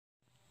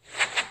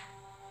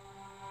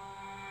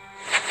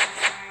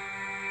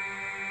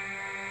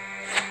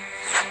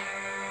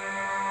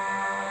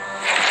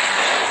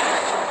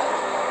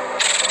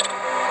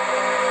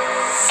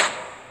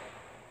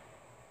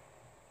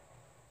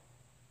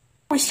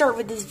start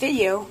with this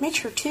video, make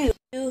sure to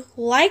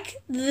like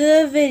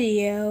the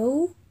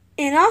video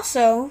and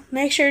also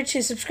make sure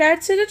to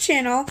subscribe to the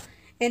channel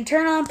and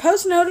turn on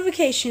post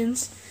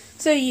notifications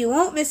so you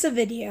won't miss a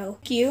video.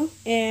 Thank you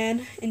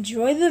and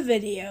enjoy the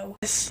video.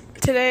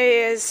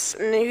 Today is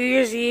New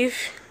Year's Eve.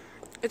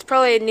 It's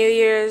probably a New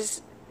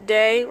Year's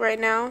Day right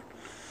now,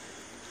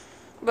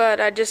 but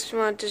I just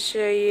wanted to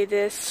show you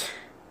this.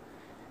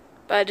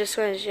 But I just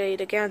wanted to show you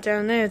the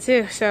countdown there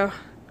too. So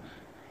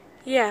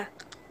yeah.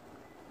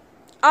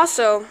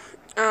 Also,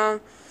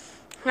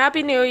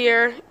 Happy New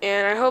Year,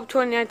 and I hope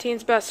 2019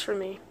 is best for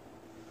me.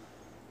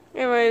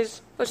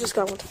 Anyways, let's just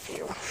go with the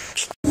video.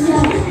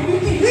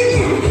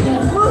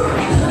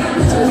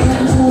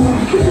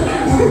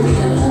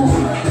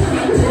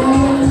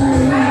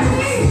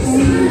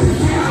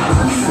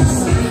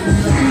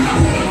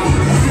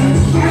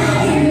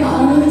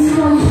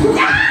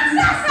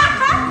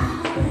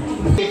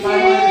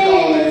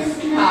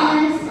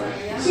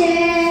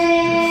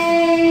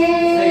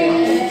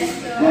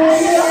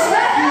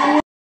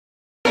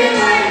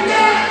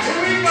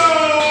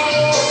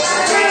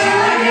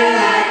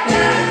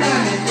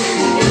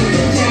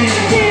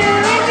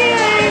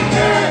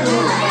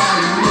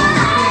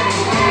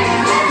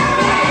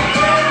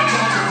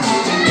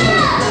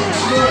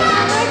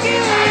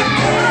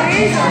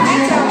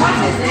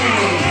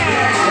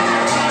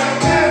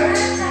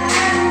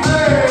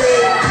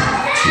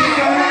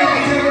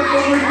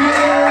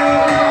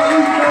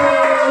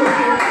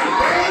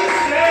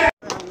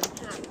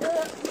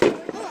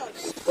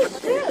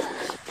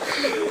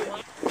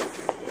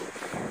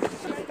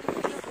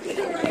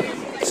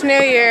 It's New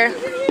Year.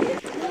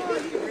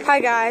 Hi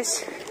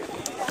guys.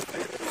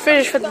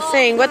 Finished with the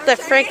thing. What the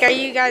frick are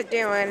you guys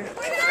doing?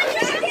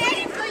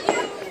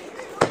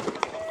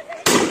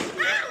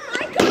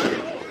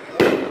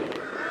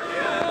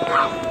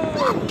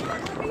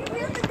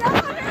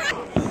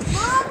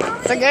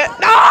 It's a good.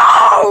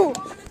 No!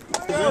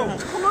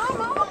 Come on,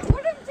 Mom.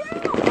 Put him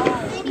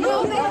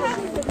down.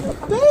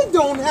 They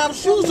don't have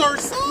shoes or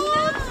socks.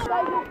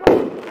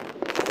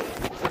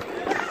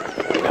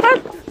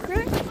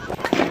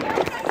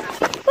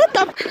 What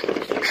the?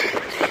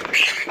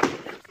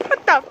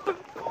 What the?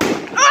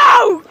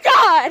 Oh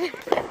God!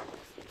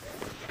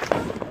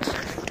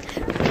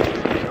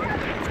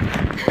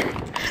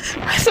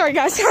 Sorry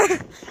guys,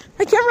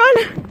 I can't run.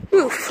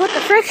 Oof, what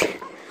the frick?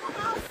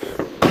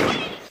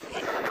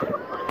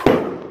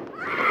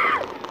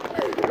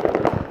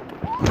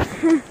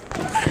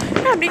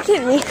 Are you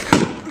kidding me?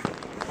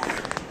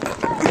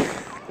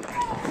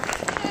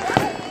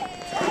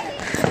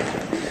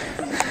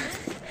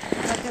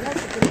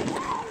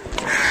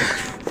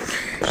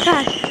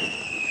 God.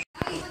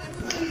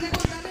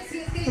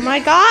 Oh my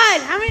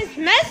God, how many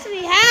mess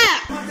we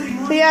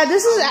have? So yeah,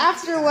 this is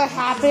after what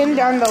happened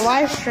on the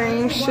live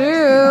stream.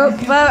 Shoot,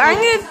 but I'm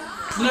gonna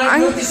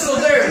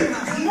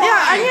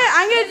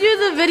do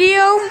the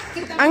video.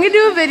 I'm gonna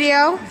do a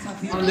video.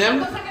 On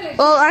them?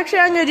 Well, actually,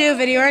 I'm gonna do a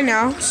video right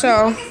now.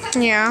 So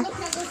yeah.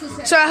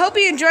 So I hope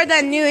you enjoyed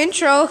that new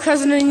intro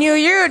because in the new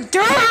year,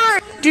 do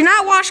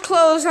not wash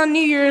clothes on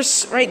New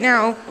Year's right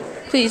now.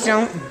 Please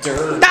don't.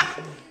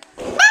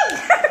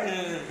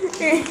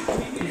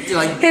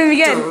 Like, hit him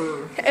again.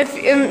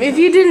 If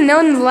you didn't know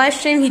in the live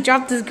stream, he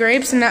dropped his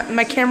grapes and that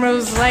my camera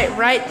was like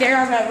right there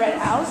on that red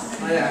house.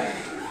 Oh, yeah.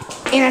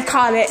 And I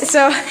caught it.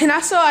 So and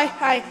also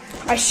I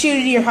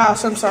shooted your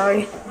house. I'm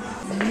sorry.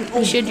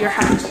 I shooted your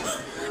house.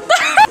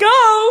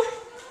 Go.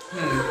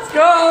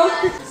 Go.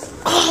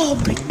 Oh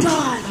my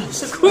God.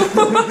 So cool.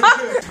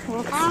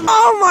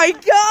 Oh my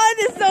God,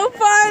 it's so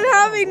fun.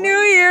 Happy New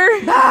Year.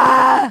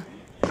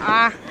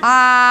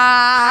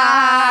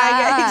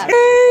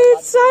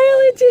 It's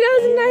finally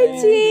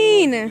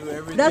 2019.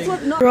 That's what.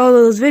 For all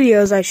those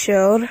videos I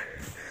showed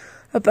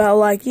about,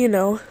 like, you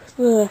know,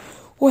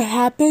 what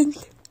happened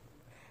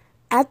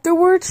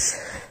afterwards.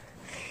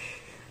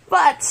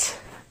 But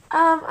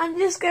I'm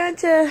just going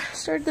to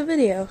start the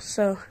video.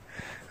 So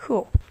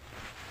cool.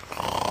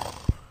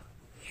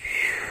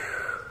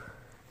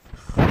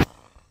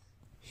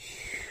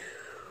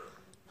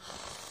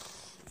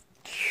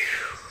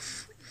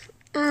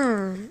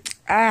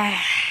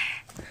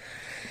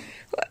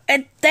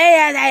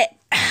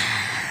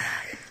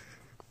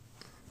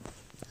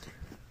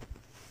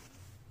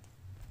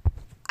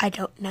 I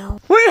don't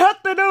know. We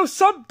have to do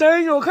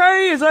something,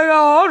 okay? It's like,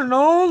 I don't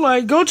know,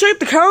 like, go check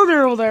the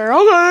calendar over there,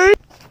 okay?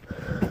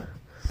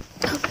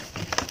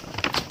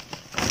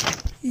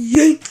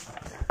 Yay!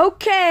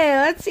 Okay,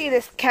 let's see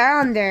this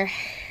calendar.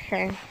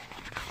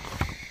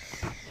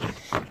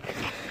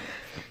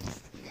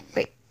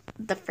 Wait,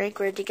 the freak,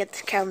 where'd you get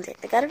this calendar?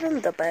 I got it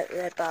from the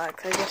red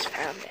box, I just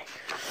found it.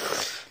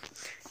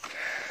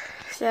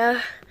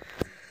 So,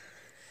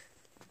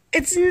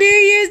 it's New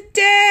Year's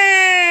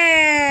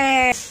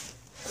Day!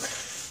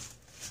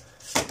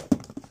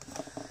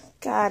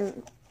 God,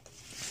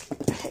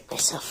 I hate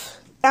myself.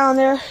 Down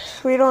there,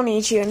 we don't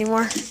need you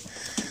anymore.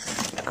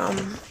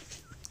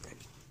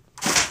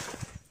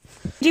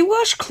 Do you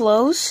wash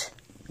clothes?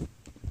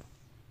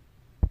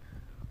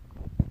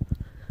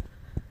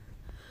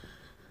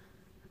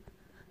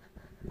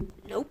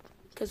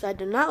 because I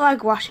do not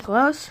like washing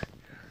clothes.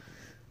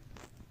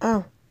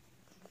 Oh.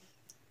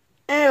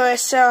 Anyway,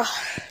 so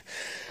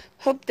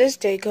hope this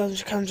day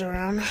comes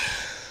around.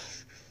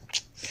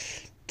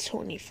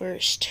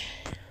 21st.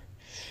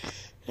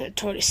 And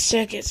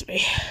 22nd is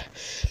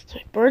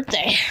my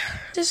birthday.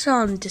 This is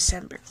on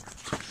December.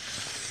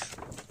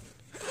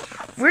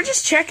 We're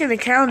just checking the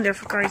calendar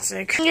for Christ's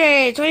sake.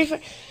 Yay,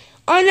 25th.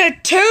 On a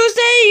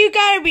Tuesday? You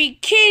gotta be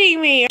kidding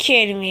me.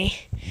 Kidding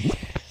me.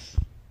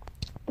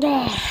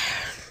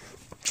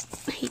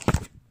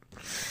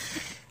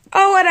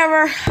 Oh,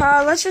 whatever.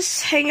 Let's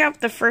just hang up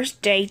the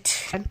first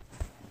date.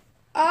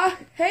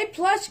 Hey,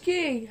 Plush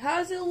King.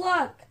 How's it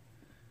look?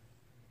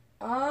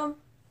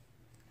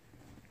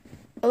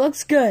 It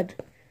looks good.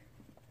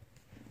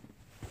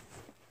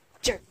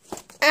 Sure.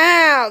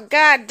 Ow,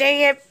 god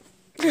dang it.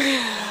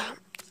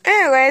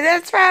 Anyway,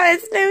 that's right.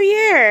 It's New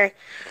Year.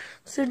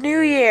 It's a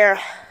new year.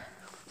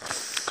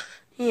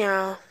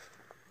 Yeah.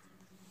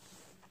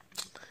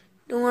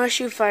 Don't want to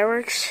shoot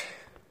fireworks?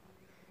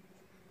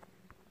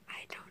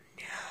 I don't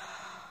know.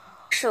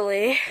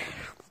 Actually,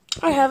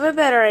 I have a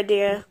better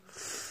idea.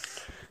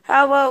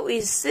 How about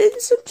we sit in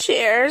some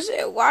chairs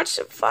and watch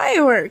some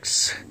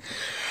fireworks?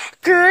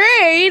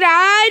 Great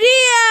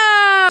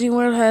idea! Disney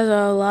World has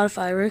a lot of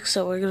fireworks,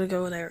 so we're gonna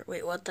go there.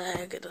 Wait, what the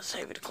heck? It's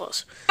saving it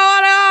close. Oh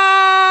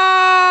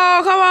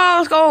no! Come on,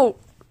 let's go!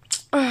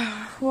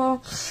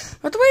 Well, I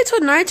have to wait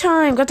till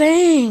nighttime. God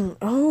dang!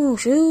 Oh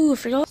shoot! I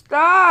forgot.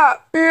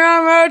 Stop! Yeah,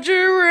 I'm at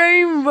your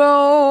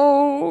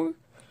rainbow.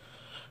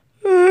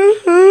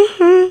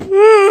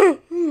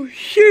 Oh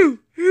shoot!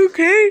 You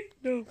okay?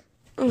 No.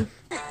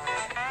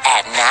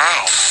 At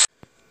night.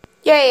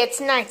 Yay! It's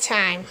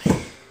nighttime.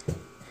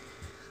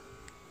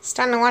 It's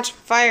time to watch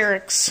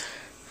fireworks.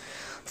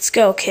 Let's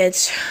go,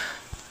 kids.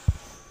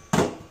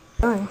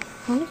 I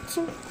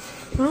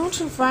want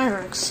some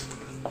fireworks.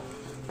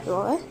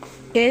 What?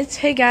 Kids,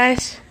 hey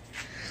guys.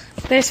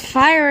 There's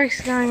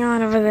fireworks going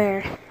on over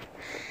there.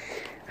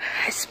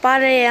 I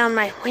spotted it on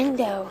my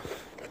window.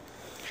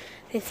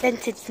 And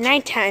since it's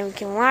nighttime, you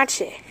can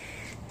watch it.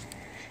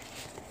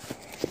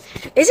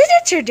 Is it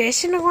a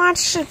tradition to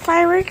watch the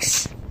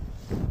fireworks?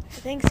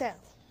 I think so.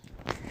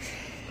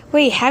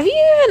 Wait, have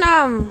you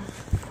even,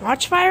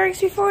 watched fireworks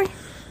before?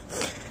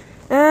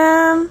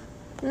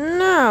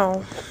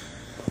 No.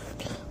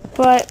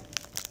 But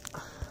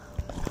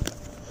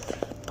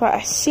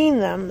I've seen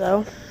them,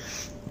 though.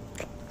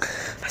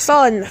 I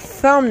saw it in the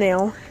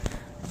thumbnail.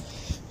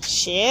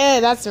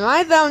 Shit, that's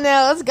my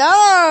thumbnail. Let's go.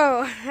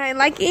 I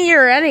like it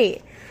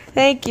already.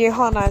 Thank you.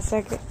 Hold on a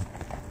second.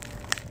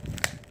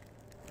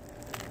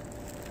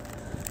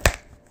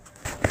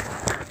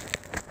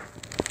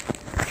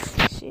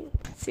 Let's see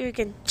if we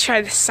can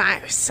try to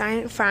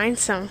find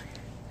some.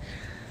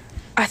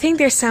 I think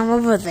there's some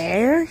over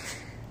there.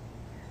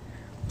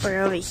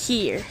 Or over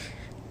here.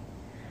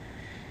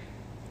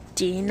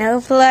 Do you know,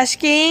 Plush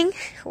King?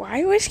 Why do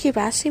you always keep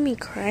asking me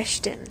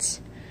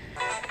questions?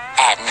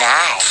 At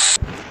night.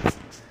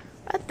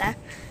 What the?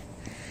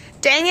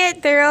 Dang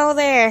it, they're all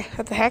there.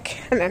 What the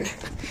heck? And then,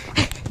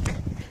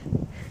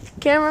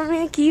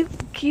 cameraman, can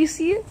you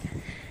see it?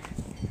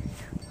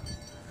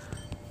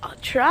 I'll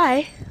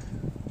try.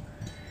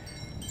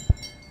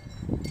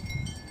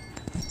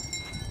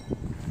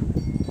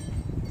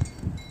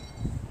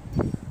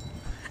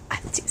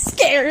 I'm too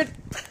scared.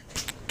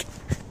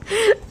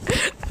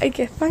 I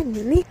can't find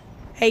any.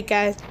 Hey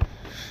guys,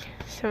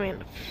 show me on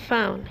the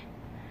phone.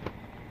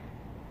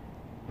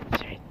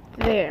 It's right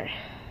there.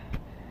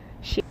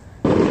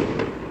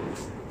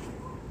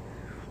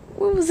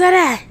 What was that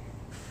at?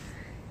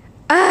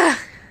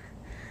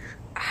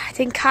 I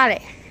didn't caught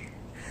it.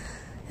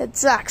 It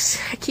sucks.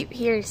 I keep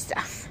hearing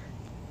stuff.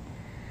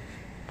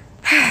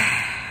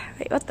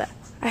 Wait, what the?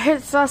 I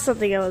saw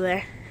something over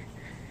there.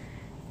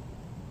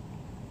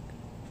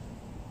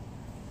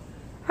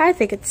 I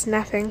think it's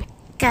nothing.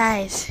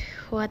 Guys,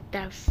 what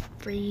the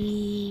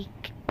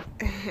freak?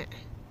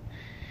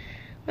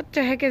 What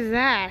the heck is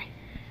that?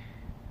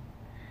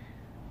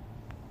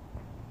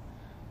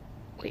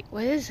 Wait,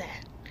 what is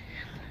that?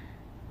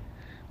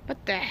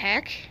 What the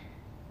heck?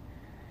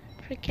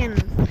 Freaking...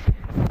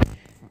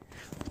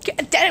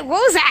 What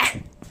was that?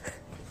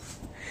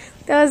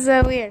 That was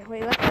weird.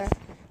 Wait, what the...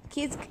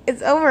 Kids,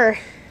 it's over.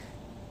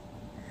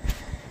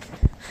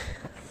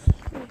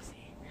 Let me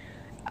see.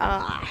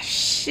 Ah,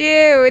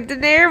 shoot, it's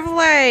an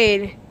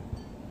airplane.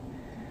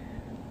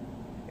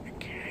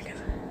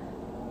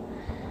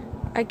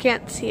 I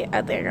can't see it.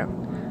 Oh, there you go.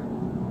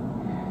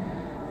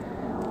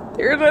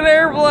 There's an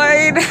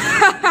airplane.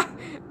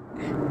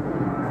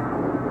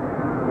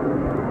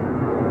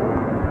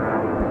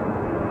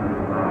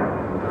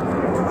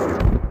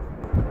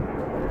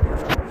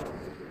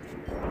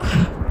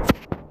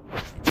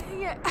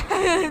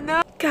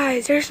 No.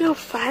 Guys, there's no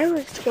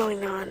fireworks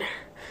going on.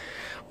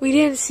 We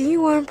didn't see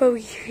one, but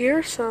we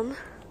hear some.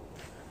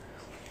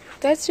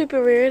 That's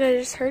super weird. I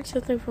just heard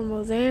something from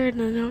over there and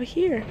then over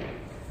here.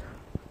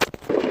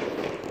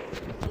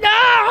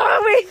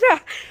 No! Wait,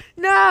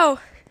 no!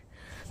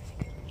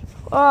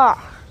 Oh,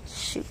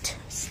 shoot.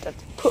 Stuff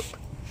to poop.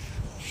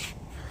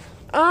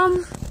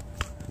 I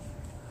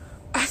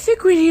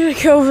think we need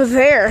to go over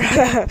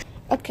there.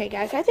 Okay,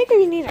 guys, I think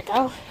we need to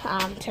go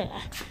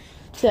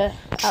to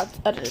out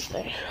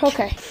there.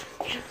 Okay.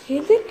 Do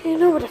you think you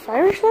know where the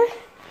fireworks are?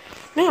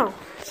 No,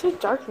 it's so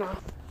dark now.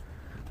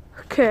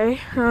 Okay,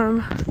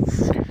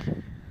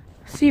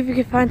 see if we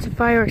can find some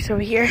fireworks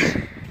over here.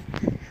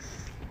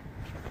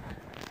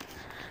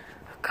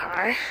 A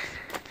car.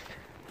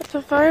 What's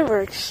some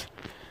fireworks?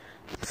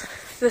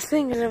 This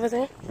thing is over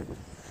there.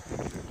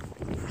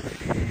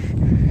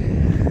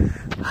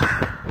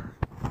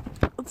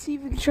 Let's see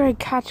if we can try and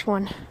catch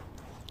one.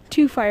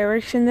 2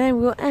 fireworks, and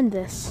then we'll end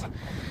this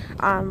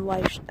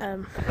live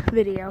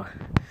video.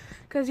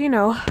 Because, you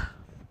know,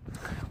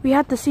 we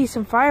have to see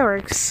some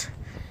fireworks.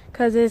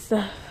 Because it's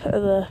the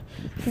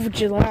 4th of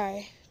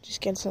July.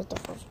 Just kidding, it's not the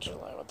 4th of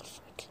July. What the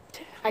fuck?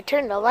 I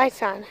turned the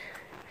lights on.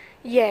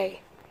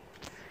 Yay.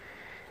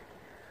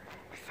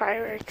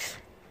 Fireworks.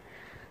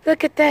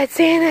 Look at that,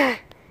 Santa!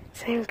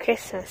 Same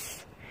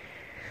Christmas.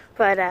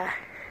 But, I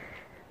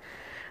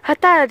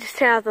thought I'd just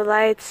turn out the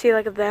lights, see,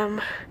 look at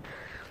them.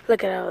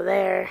 Look at over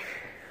there.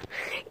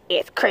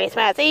 It's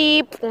Christmas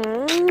Eve.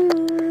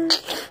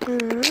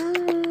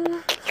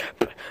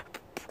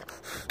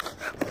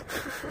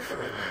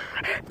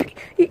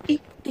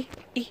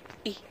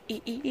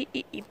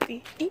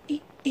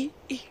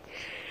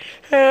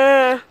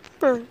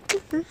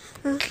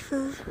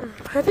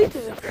 I think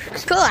there's a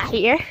cool out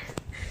here.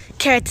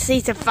 Care to see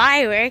some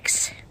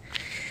fireworks?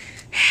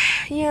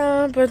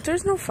 Yeah, but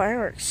there's no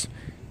fireworks.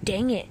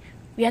 Dang it.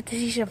 We have to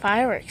see some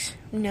fireworks.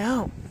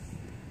 No.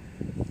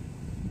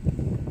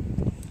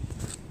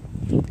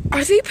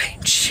 Are they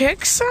paying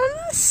checks on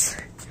this?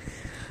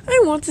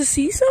 I want to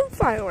see some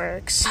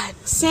fireworks. God,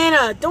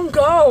 Santa, don't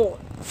go.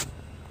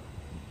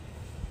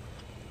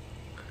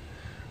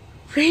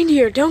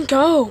 Reindeer, don't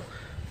go.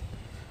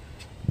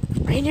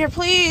 Reindeer,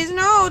 please,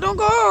 no, don't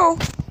go.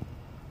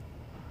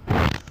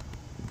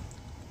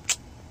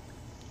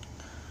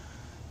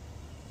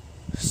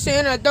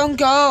 Santa, don't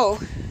go.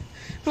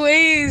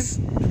 Please.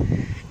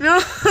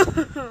 No.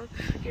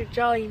 Your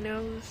jolly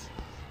nose.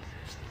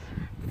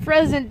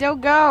 Present,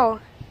 don't go.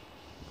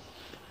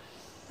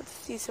 Let's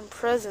see some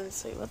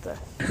presents. Wait, what the?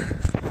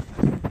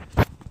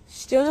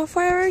 Still no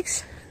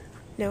fireworks?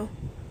 No.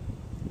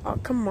 Oh,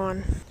 come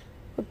on.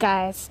 Well,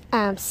 guys,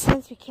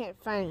 since we can't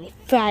find any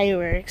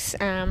fireworks,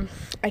 I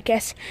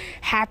guess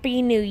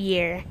Happy New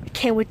Year.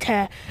 Can't wait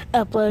to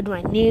upload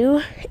my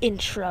new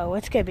intro.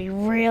 It's gonna be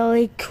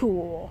really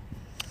cool.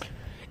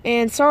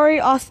 And sorry,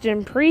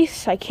 Austin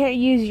Priest, I can't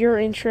use your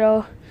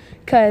intro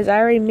because I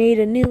already made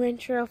a new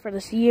intro for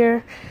this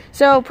year.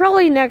 So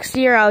probably next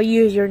year I'll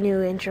use your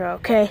new intro,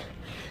 okay?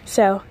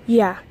 So,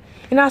 yeah.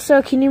 And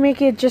also, can you make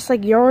it just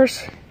like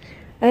yours?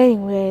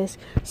 Anyways,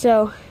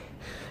 so,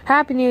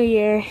 Happy New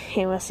Year,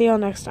 and we'll see you all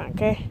next time,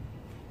 okay?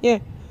 Yeah.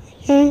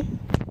 Yeah.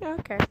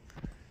 Okay.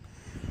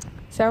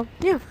 So,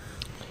 yeah.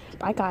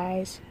 Bye,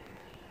 guys.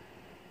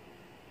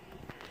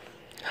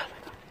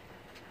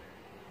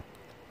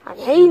 I'm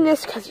hating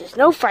this because there's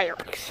no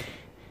fireworks.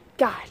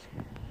 God.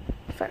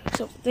 Fireworks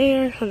over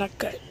there. I'm not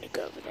going to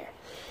go over there.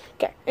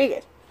 Okay, here you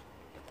go.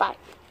 Bye.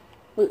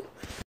 Woo.